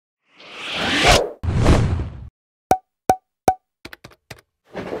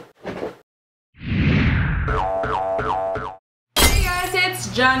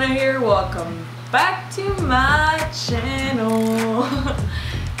Jana here. Welcome back to my channel.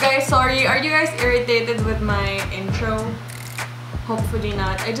 Guys, sorry. Are you guys irritated with my intro? Hopefully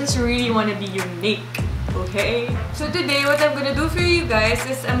not. I just really want to be unique. Okay? So today, what I'm gonna do for you guys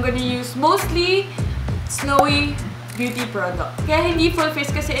is I'm gonna use mostly Snoe beauty product. Kaya hindi full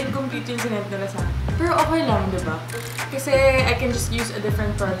face kasi incomplete yung sinend nila sa akin. Pero okay lang, diba? Kasi I can just use a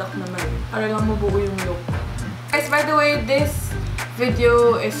different product naman. Para lang mabuo yung look. Guys, by the way, this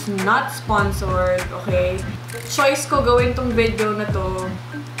video is not sponsored, okay? Choice ko gawin tong video na to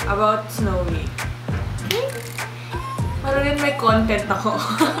about Snoe. Okay? Para rin may content ako.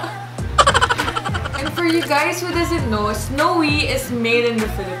 And for you guys who doesn't know, Snoe is made in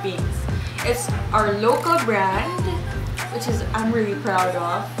the Philippines. It's our local brand, which is I'm really proud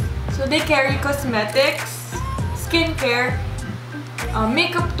of. So they carry cosmetics, skincare,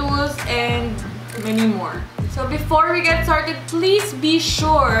 makeup tools, and many more. So before we get started, please be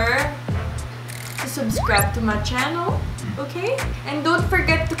sure to subscribe to my channel, okay? And don't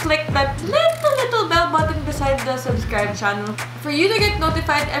forget to click that little bell button beside the subscribe channel for you to get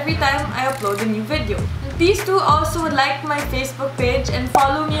notified every time I upload a new video. And please do also like my Facebook page and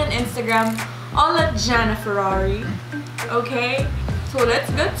follow me on Instagram, all at Jana Ferrari, okay? So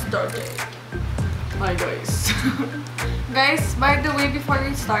let's get started. Hi guys. Guys, by the way, before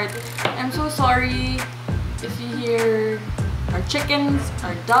we start, I'm so sorry if you hear our chickens,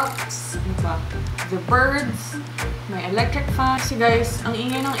 our ducks, the birds, my electric fan. Kasi guys, ang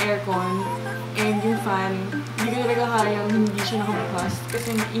ingay ng aircon and yung fan, hindi ko talaga kayang hindi siya nakabukas kasi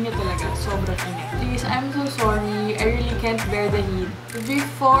mainit talaga, sobrang init. Please, I'm so sorry. I really can't bear the heat.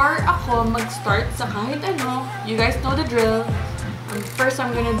 Before ako mag-start sa kahit ano, you guys know the drill. First,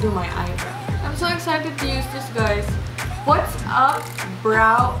 I'm gonna do my eyebrow. I'm so excited to use this, guys. What's up,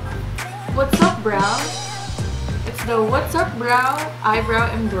 brow? What's up, brow? It's the What's Up Brow Eyebrow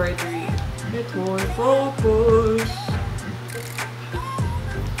Embroidery. It won't focus.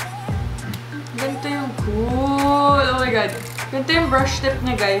 Ganito yung cool. Oh my god. Ganito yung brush tip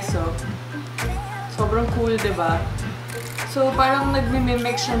niya, guys. So, sobrang cool, diba? So, parang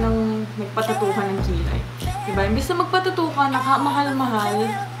nagmimimik siya ng nagpatatukan ng kilay. Diba? Imbis na magpatatukan, mahal-mahal,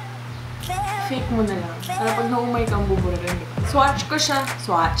 fake mo na lang. Para pag naumay kang bubura rin, diba? Swatch ko siya.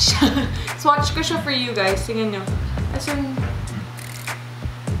 Swatch. Swatch ko siya for you guys. Tingnan nyo. As in,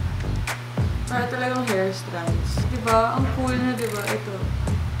 para talagang hair strands. Diba? Ang cool na, diba? Ito.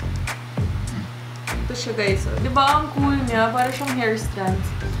 Ito siya, guys. Oh. Diba? Ang cool niya. Para siyang hair strands.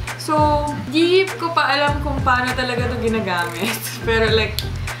 So, di ko pa alam kung paano talaga ito ginagamit. Pero like,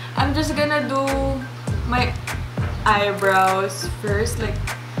 I'm just gonna do my eyebrows first. Like,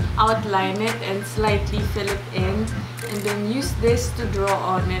 outline it and slightly fill it in. And then use this to draw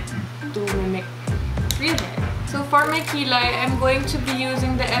on it to mimic real hair. So for my kilay, I'm going to be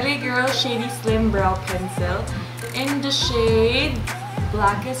using the LA Girl Shady Slim Brow Pencil in the shade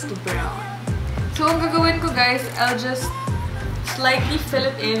Blackest Brown. So ang gagawin ko, guys, I'll just slightly fill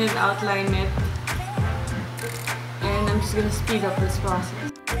it in and outline it. And I'm just gonna speed up this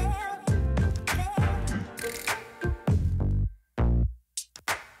process.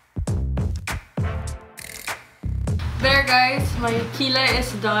 There, guys, my kilay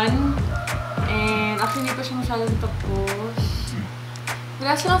is done. And actually, hindi pa siya masyadong tapos.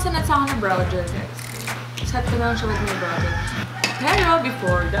 Wala silang sinat sa akin na brow gel, guys. Set ko na lang siya with my brow gel. Pero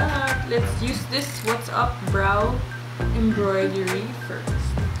before that, let's use this What's Up Brow Embroidery first.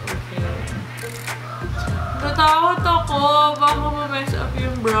 Okay. Natakot ako. Baka ma-mess up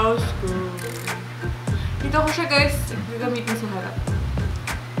yung brows ko. Dito ko siya, guys, gagamitin sa harap.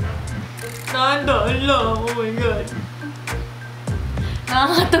 Tandaan lang. Oh my god.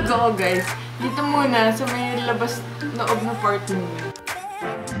 Nakakatog ako, guys. Dito muna, sa may labas loob na part muna.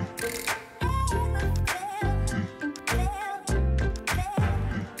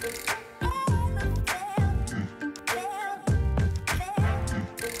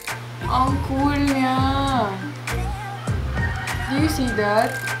 Ang cool niya! Do you see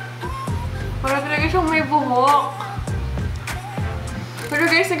that? Parang talaga siyang may buhok. Pero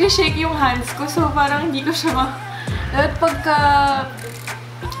guys, nag-shake yung hands ko, so parang hindi ko siya Dapat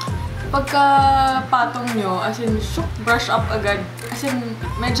pagka patong nyo, as in, brush up agad. As in,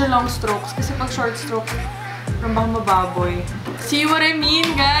 medyo long strokes. Kasi pag short stroke, parang baka mababoy. See what I mean,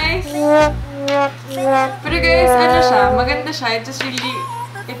 guys? Pero guys, ano siya, maganda siya. It just really,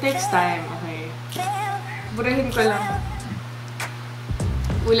 it takes time, okay? Burahin ko lang.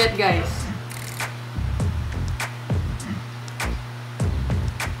 Ulit, guys.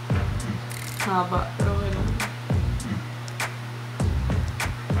 Haba. Pero okay lang.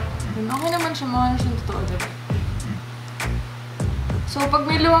 Okay naman siya. Mukha na siyang totoo, diba? So, pag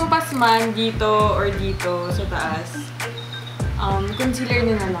may lumampas man dito or dito sa taas, concealer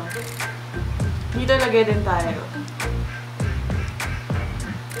nyo na lang. Dito lagay din tayo.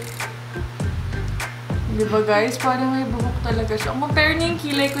 Diba guys? Parang may buhok talaga siya. Compare niyo yung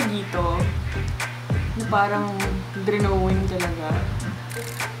kilay ko dito. Parang drenowing talaga.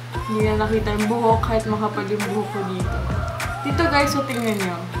 Hindi na nakita yung buhok kahit makapal yung buhok ko dito. Dito guys, so tingnan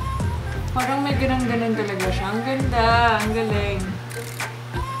nyo. Parang may ganun-ganun talaga siya. Ang ganda! Ang galing!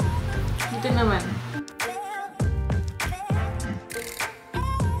 Dito naman.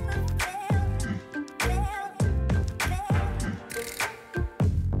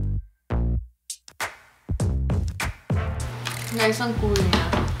 Guys, ang cool niya.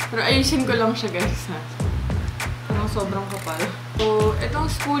 Pero ayusin ko lang siya, guys, ha. Parang sobrang kapal. So, itong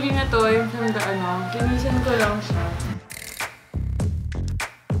spoolie na to, yung from the linisan ko lang siya.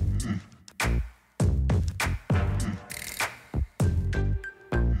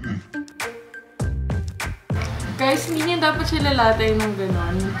 Guys, hindi niya dapat siya lalatay ng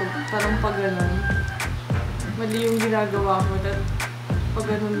gano'n. Parang pag gano'n. Mali yung ginagawa ko. Pag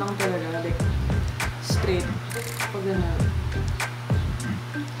gano'n lang talaga. Like, straight. Pag gano'n.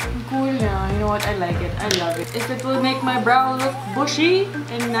 Cool niya. You know what? I like it. I love it. If it will make my brow look bushy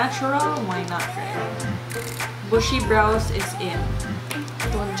and natural, why not, right? Bushy brows is in.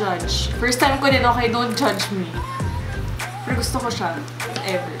 Don't judge. First time ko din, okay, don't judge me. Pero gusto ko siya.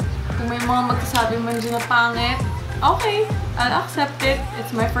 Ever. Kung may mga magsasabi man dyan na pangit, okay, I'll accept it.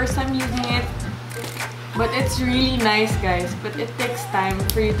 It's my first time using it. But it's really nice, guys. But it takes time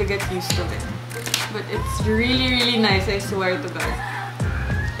for you to get used to it. But it's really, really nice, I swear to God.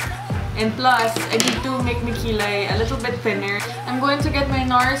 And plus, I need to make my kilay a little bit thinner. I'm going to get my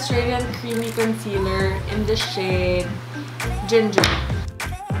NARS Radiant Creamy Concealer in the shade Ginger.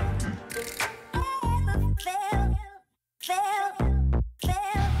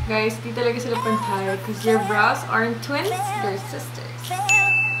 Guys, di talaga sila pantay because your brows aren't twins, they're sisters.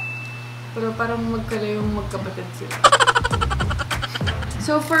 Pero parang magkalayong magkapatid sila.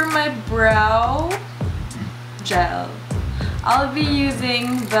 So for my brow gel, I'll be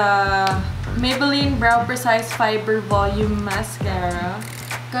using the Maybelline Brow Precise Fiber Volume Mascara.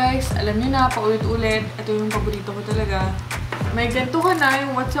 Guys, alam niyo na, paulit-ulit. Ito yung paborito ko talaga. May ganito ka na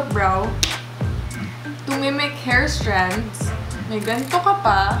yung What's Up Brow to mimic hair strands. May ganito ka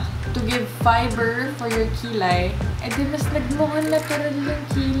pa to give fiber for your kilay. Eh di mas nagmukhang natural yung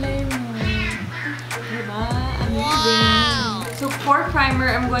kilay mo. Diba? Amazing! Wow. So pore primer,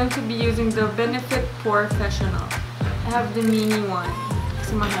 I'm going to be using the Benefit Pore-fessional. I have the mini one.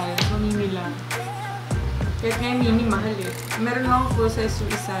 Kasi mahal. So, mini lang. Kahit nga yung mini, mahal eh. Meron akong full size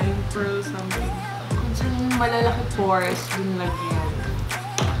yung isa, yung pearl something. Kung saan yung malalaki pores, dun lagyan.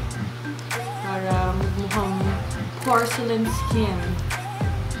 Para magmukhang porcelain skin.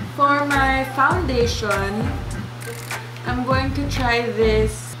 For my foundation, I'm going to try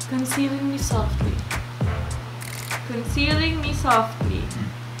this Concealing Me Softly. Concealing Me Softly.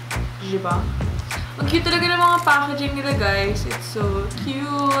 Diba? Ang cute talaga ng mga packaging nila, guys. It's so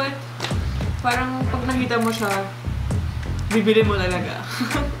cute. Parang pag nakita mo siya, bibili mo talaga.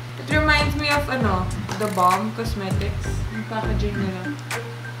 It reminds me of, The Balm Cosmetics. Yung packaging nila.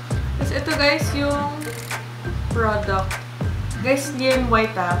 Tapos ito, guys, yung product. Guys, hindi yung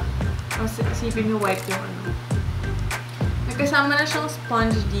white, Isipin yung white yung May kasama na siyang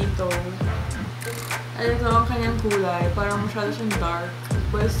sponge dito. At ito ang kanyang kulay. Parang masyado siyang dark.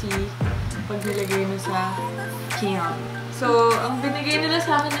 We'll see pag nilagay na sa skin. So, ang binigay nila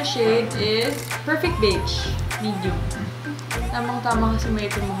sa akin na shade is Perfect Beige. Medium. Tamang-tama kasi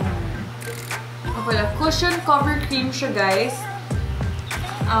may itong mga pala. Cushion Cover Cream siya, guys.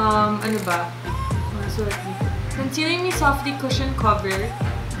 Ano ba? Concealing Me Softly Cushion Cover.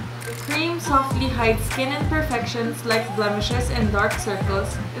 Cream softly hides skin imperfections like blemishes and dark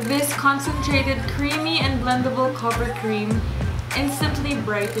circles. This concentrated, creamy, and blendable cover cream instantly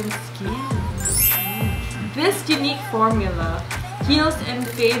brightens skin. This unique formula heals and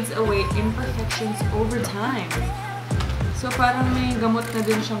fades away imperfections over time. So parang may gamot na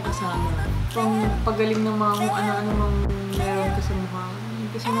din siyang kasama. Pang pagaling ng mga kung ano-ano mang meron ka sa mukha.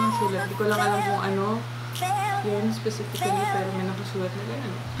 Kasi mga sulat. Hindi ko lang alam kung ano yun specifically, pero may nakasulat na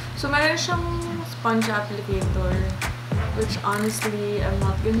ganun. So meron siyang sponge applicator, which honestly, I'm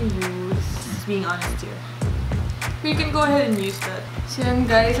not gonna use. Just being honest here. But you can go ahead and use that. So yun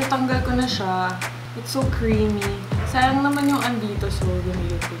guys, natanggal ko na siya. It's so creamy. Sayang naman yung andito, so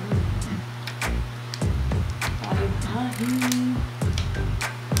gamitin ko na.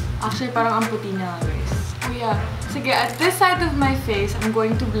 Actually, parang ang puti niya, guys. Oh yeah. Sige, at this side of my face, I'm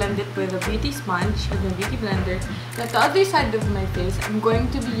going to blend it with a beauty sponge, with a beauty blender. At the other side of my face, I'm going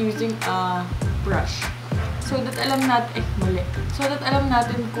to be using a brush. So that alam natin, So that alam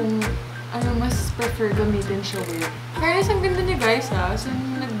natin kung ano mas prefer gamitin siya with. Fairness, ang ganda niya guys ha. So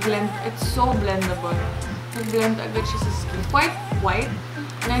nag-blend, it's so blendable. Nag-blend agad siya sa skin. Quite white.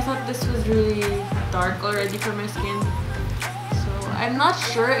 And I thought this was really dark already for my skin. So I'm not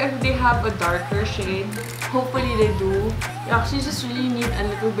sure if they have a darker shade. Hopefully they do. You actually just really need a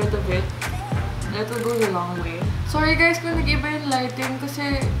little bit of it. That will go a long way. Sorry guys kung nag-iba yung lighting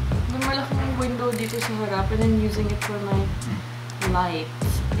kasi may malaking window dito sa harap and I'm using it for my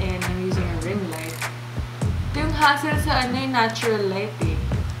lights. And I'm using a ring light. Ito yung hassle sa yung natural light eh.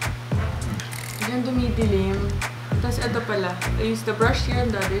 Diyan dumidilim. Tapos ito pala. I use the brush here on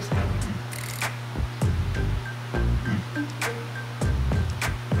the other side.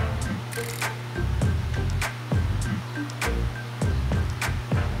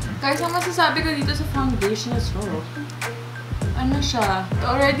 Guys, ang masasabi ko dito sa foundation is ano siya? It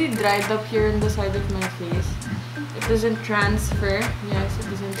already dried up here on the side of my face. It doesn't transfer. Yes, it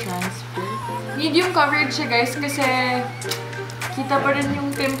doesn't transfer. Medium coverage siya guys kasi kita pa rin yung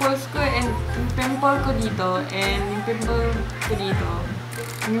pimples ko and yung pimple ko dito and yung pimple ko dito.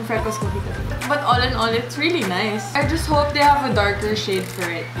 And yung freckles ko dito. But all in all, it's really nice. I just hope they have a darker shade for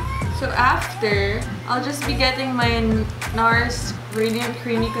it. So after, I'll just be getting my NARS Radiant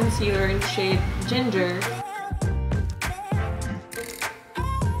Creamy Concealer in shade Ginger.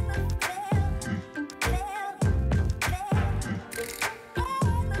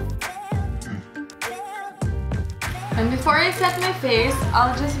 And before I set my face,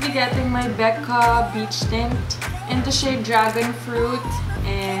 I'll just be getting my BECCA Beige Tint in the shade Dragon Fruit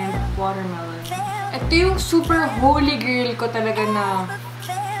and Watermelon. Ito yung super holy grail ko talaga na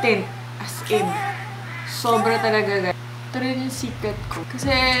tint. As in. Sobra talaga guys. Ito rin yung secret ko.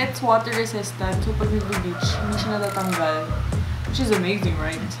 Kasi it's water resistant. So pag nag-bleach, hindi siya natatanggal. Which is amazing,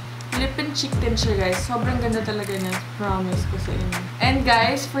 right? Lip and cheek tint siya guys. Sobrang ganda talaga na. Promise ko sa inyo. And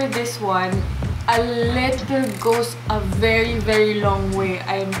guys, for this one, a little goes a very, very long way.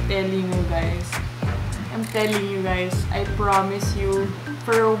 I'm telling you guys. I'm telling you guys. I promise you.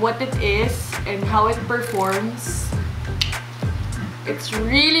 For what it is and how it performs, it's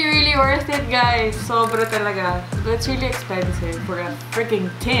really, really worth it, guys. Sobra talaga. But it's really expensive for a freaking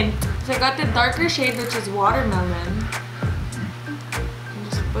tint. So I got the darker shade, which is Watermelon. And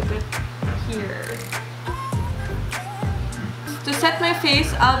just put it here. To set my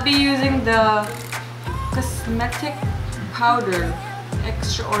face, I'll be using the cosmetic powder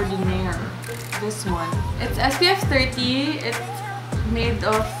Extraordinaire. This one. It's SPF 30. It's made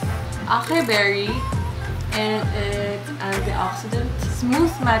of acai berry. And it's antioxidant,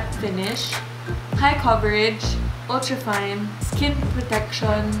 smooth matte finish, high coverage, ultra fine, skin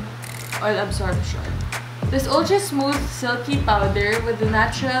protection, oil absorption. This ultra smooth silky powder with the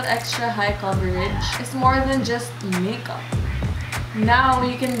natural extra high coverage is more than just makeup. Now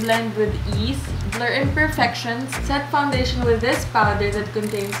you can blend with ease, blur imperfections, set foundation with this powder that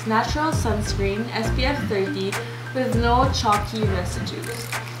contains natural sunscreen SPF 30 with no chalky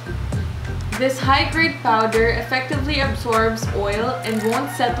residues. This high-grade powder effectively absorbs oil and won't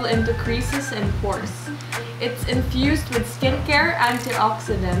settle into creases and pores. It's infused with skincare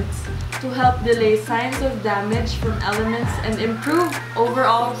antioxidants to help delay signs of damage from elements and improve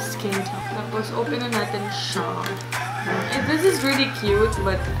overall skin tone. Tapos, open na natin siya. This is really cute,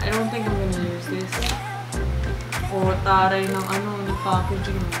 but I don't think I'm gonna use this. Oh, taray ng ng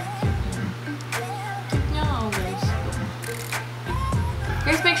packaging.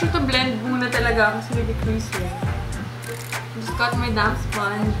 Guys, make sure to blend muna talaga kasi nag-crease eh. Just got my damp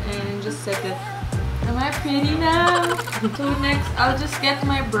sponge and just set it. Am I pretty now? So next, I'll just get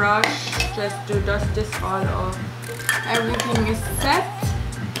my brush just to dust this all off. Everything is set.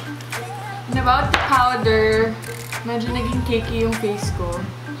 And about the powder, medyo naging cakey yung face ko.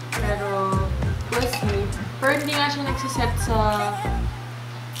 Pero, we'll see. Pero hindi nga siya nagsiset sa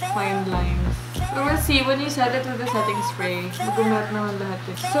fine lines. So we'll see when you set it with the setting spray. Mag-melt naman lahat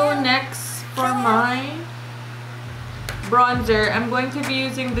eh. So next, for my bronzer, I'm going to be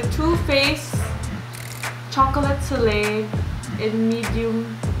using the Too Faced Chocolate Soleil in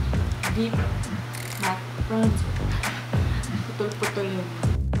medium deep matte bronzer. Putol-putol yun.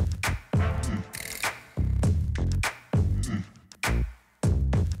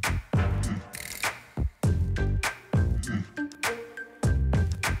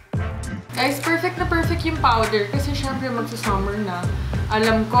 Guys, perfect na perfect yung powder kasi syempre magsa-summer na.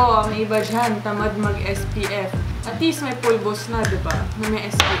 Alam ko, may iba dyan, tamad mag-SPF. At least may pulbos na, diba? May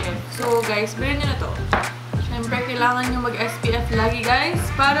SPF. So guys, bilhin nyo na to. Siya Siyempre, kailangan nyo mag-SPF lagi, guys,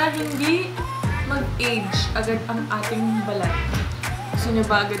 para hindi mag-age agad ang ating balat. Gusto nyo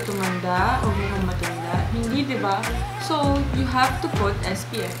ba agad tumanda o mukhang matanda? Hindi, diba? So, you have to put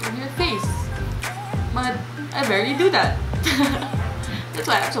SPF on your face. But I barely do that. That's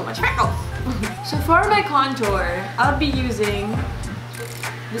why I have so much freckles. So for my contour, I'll be using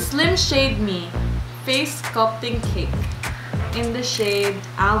the Slim Shade Me Face Sculpting Cake in the shade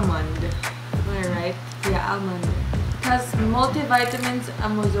Almond. Am I right? Yeah, Almond. It has multivitamins,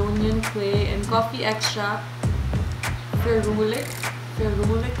 Amazonian clay, and coffee extract, ferulic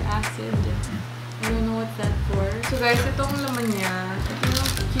acid. I don't know what that's for. So guys, itong laman niya, ito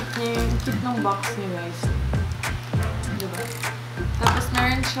yung cute ng box niya, guys. Diba? Tapos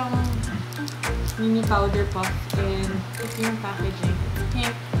meron siyang mini powder puff and ito yung packaging. Pink.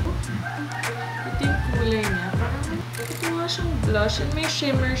 Ito yung kulay niya. Parang ito nga siyang blush and may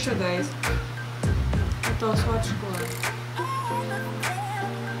shimmer siya, guys. Ito, swatch ko.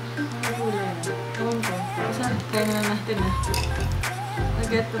 Ang kulay niya. Ewan ko. Kasi try na natin na. I'll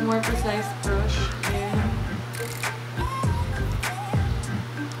get the more precise brush and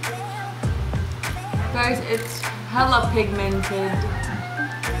guys, it's hella pigmented.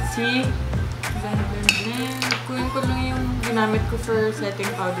 See? Kunin ko lang yung ginamit ko for setting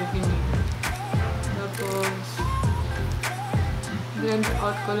powder vinegar. Tapos, blend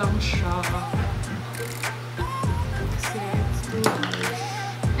out ko lang siya. Kasi it's too harsh.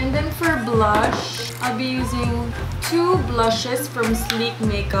 And then for blush, I'll be using 2 blushes from Sleek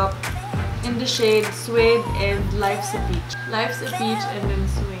Makeup in the shade Suede and Life's a Peach. Life's a Peach and then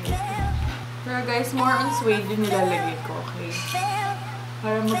Suede. Pero guys, more on Suede yung nilalagay ko, okay?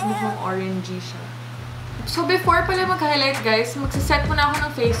 Para magmukhang orangey siya. So before pala mag-highlight, guys, magsaset muna ako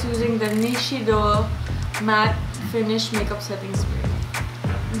ng face using the Nichido Matte Finish Makeup Setting Spray.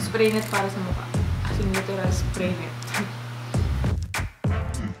 Yung spray net para sa mukha. As in literal spray net.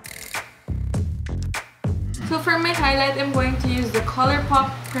 So for my highlight, I'm going to use the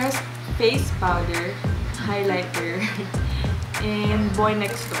Colourpop Pressed Face Powder Highlighter in Boy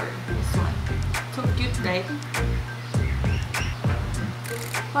Next Door. This one. So cute, right?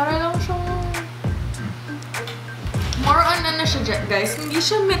 Para lang siyang more on ano siya, guys. Hindi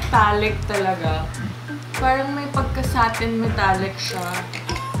siya metallic talaga. Parang may pagka-satin metallic siya.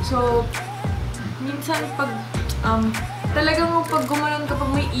 So, minsan pag talagang pag gumanon kapag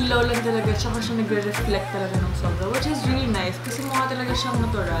may ilaw lang talaga, tsaka siya nagre-reflect talaga ng sobra. Which is really nice kasi mukha talaga siyang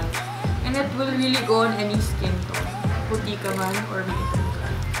natural. And it will really go on any skin tone. Puti ka man or may itim ka.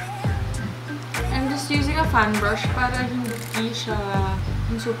 I'm just using a fan brush para hindi siya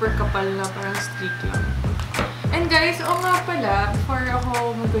yung super kapal na parang streak lang. And guys, nga pala, before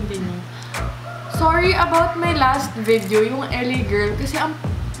ako mag-continue, sorry about my last video, yung LA Girl, kasi ang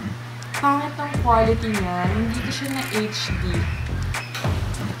pangit ng quality niya, hindi ko siya na HD.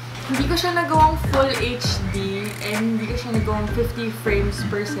 Hindi ko siya nagawang full HD, and hindi ko siya nagawang 50 frames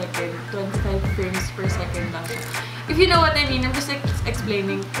per second, 25 frames per second lang siya. If you know what I mean, I'm just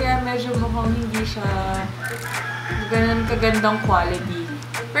explaining. Kaya medyo mukhang hindi siya ganun kagandang quality.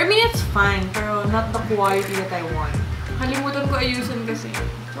 For me, it's fine, pero not the quality that I want. Kalimutan ko ayusin kasi.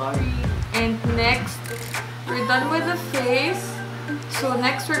 Sorry. And next, we're done with the face. So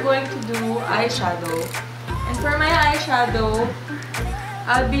next, we're going to do eyeshadow. And for my eyeshadow,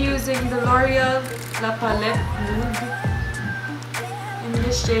 I'll be using the L'Oreal Palette Nude in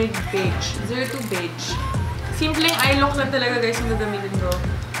the shade Beige. 02 Beige. Simpleng eye look lang talaga, guys, yung gagamitin ko.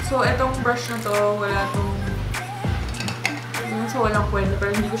 So, itong brush na to, wala tong so walang kwento,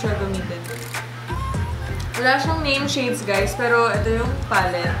 pero hindi ko siya gamitin. Wala siyang name shades, guys, pero ito yung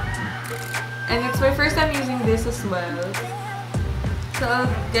palette. And it's my first time using this as well. So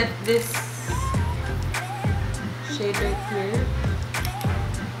I'll get this shade right here.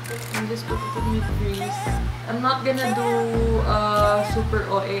 And just put it in my crease. I'm not gonna do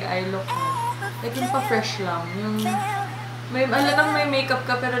super OA eye look. Like yung pa-fresh lang. Yung halatang may makeup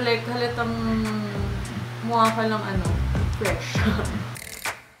ka, pero like halatang mukha ka lang fresh.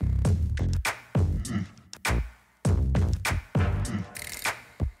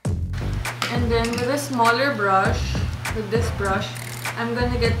 And then with a smaller brush, with this brush, I'm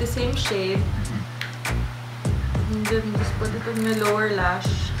gonna get the same shade. And then just put it on my lower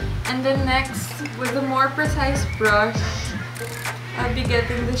lash. And then next, with a more precise brush, I'll be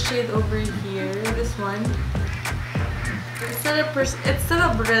getting the shade over here. This one. It's still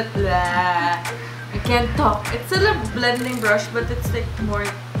a blah. I can't talk. It's still a blending brush, but it's like more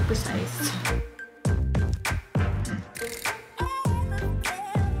precise.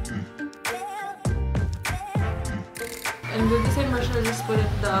 And with the same brush, I'll just put it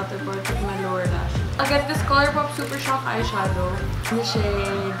to the outer part of my lower lash. I'll get this Colourpop Super Shock eyeshadow in the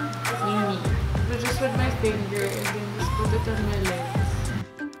shade Weenie. So just with my finger and then just put it on my lips.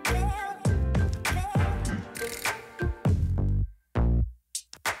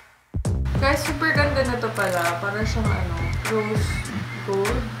 Guys, super ganda na to pala. Para siyang ano, rose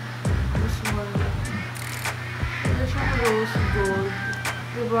gold. Para siyang rose gold.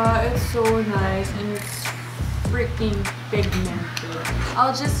 Diba? It's so nice and it's freaking pigmented.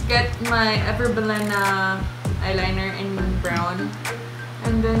 I'll just get my Maybelline eyeliner in brown.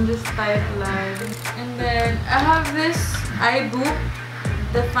 And then just type line. And then I have this Eyebrow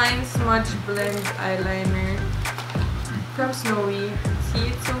Define Smudge Blend eyeliner from Snoe.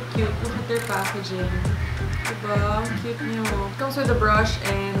 See, it's so cute. Look at their packaging. Diba? Ang cute niyo. It comes with a brush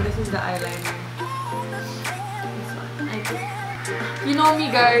and this is the eyeliner. This one. I think. You know me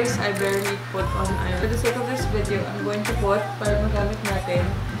guys, I barely put on eyeliner. For the sake of this video, I'm going to put para magamit natin.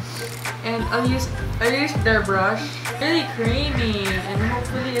 And I'll use their brush. Really creamy and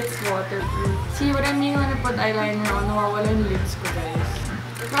hopefully it's waterproof. See what I mean when I put eyeliner on? Nawawala yung lids ko guys.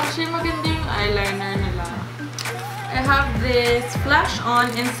 Actually, maganda yung eyeliner nila. I have this Flash On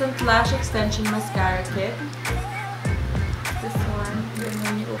Instant Lash Extension Mascara Kit. This one. And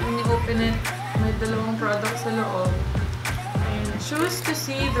then when you open it, may dalawang products sa loob. And choose to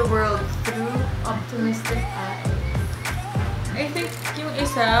see the world through optimistic eyes. I think yung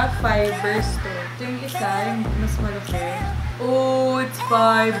isa, fibers to. Ito yung isa, yung mas malaki. Oh, it's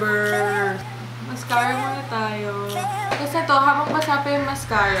fibers! Mascara muna tayo. Kasi ito, habang basa pa yung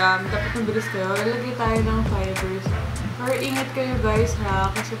mascara, dapat mabilis kayo, lalagay tayo ng fibers. Pero ingat kayo guys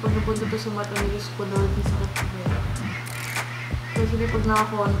ha, kasi pag napunta to sa mata, nilis ko na rin sa kapatid. Kasi pag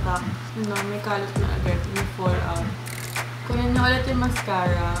nakakontact, may kalat na agad, may fall out. Kunin nyo ulit yung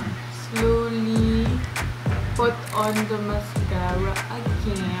mascara. Slowly put on the mascara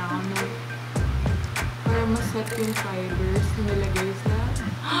again. Para maset yung fibers na nilagay sa...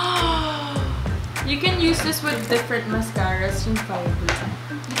 You can use this with different mascaras, yung fibers.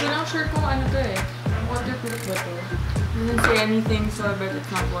 Hindi ko lang sure kung ano to eh. Waterproof ba to? It doesn't say anything, so I bet it's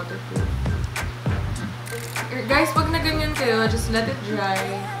not waterproof. Guys, pag na ganyan kayo, just let it dry.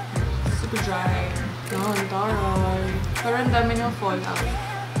 Super dry. No, ang taray. Parang dami ng fallout.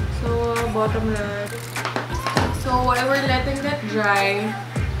 So, bottom left. So, while we're letting that dry,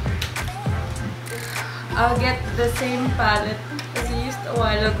 I'll get the same palette as I used a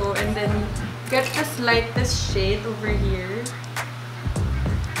while ago and then get the lightest shade over here.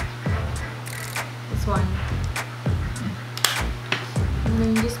 This one. And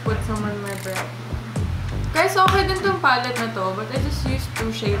then just put some on my brow. Guys, okay din tong palette na to, but I just used 2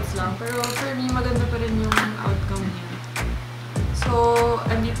 shades lang. Pero for me, maganda pa rin yung outcome niya. So,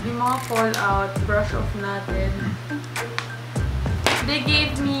 andito yung mga fallout, brush off natin. They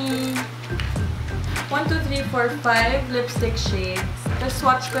gave me 1, 2, 3, 4, 5 lipstick shades. Tapos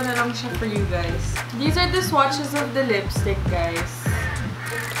swatch ko na lang siya for you guys. These are the swatches of the lipstick, guys.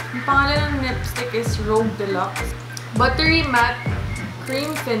 Yung pangalan ng lipstick is Rogue Deluxe. Buttery Matte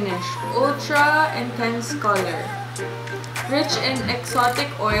Cream Finish. Ultra Intense Color. Rich in exotic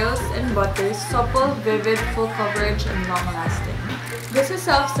oils and butters. Supple, vivid, full coverage, and long-lasting. This is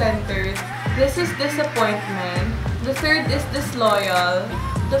Self-Centered. This is Disappointment. The third is Disloyal.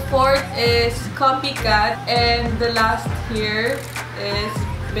 The fourth is Copycat. And the last here is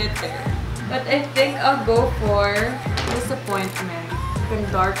Bitter. But I think I'll go for Disappointment. And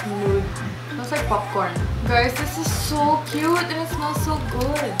dark nude. Smells like popcorn. Guys, this is so cute and it smells so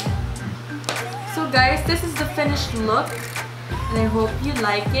good. So guys, this is the finished look. And I hope you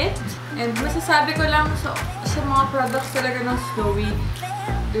like it. And masasabi ko lang sa mga products talaga ng Snoe,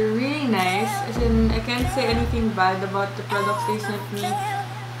 they're really nice. As in, I can't say anything bad about the products they sent me.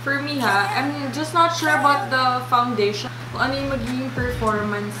 For me ha, I'm just not sure about the foundation. Kung ano yung magiging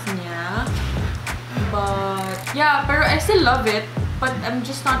performance niya. But, yeah, pero I still love it. But I'm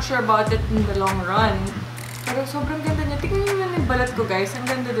just not sure about it in the long run. Pero sobrang ganda niya. Tingnan niyo yung balat ko guys. Ang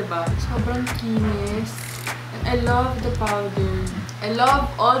ganda diba? Sobrang kinis. And I love the powder. I love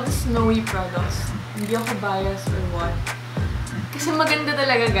all the Snoe products. Hindi ako biased or what. Kasi maganda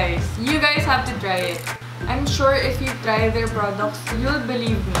talaga guys. You guys have to try it. I'm sure if you try their products, you'll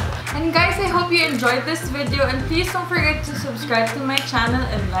believe me. And guys, I hope you enjoyed this video. And please don't forget to subscribe to my channel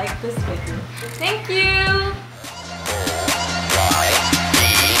and like this video. Thank you!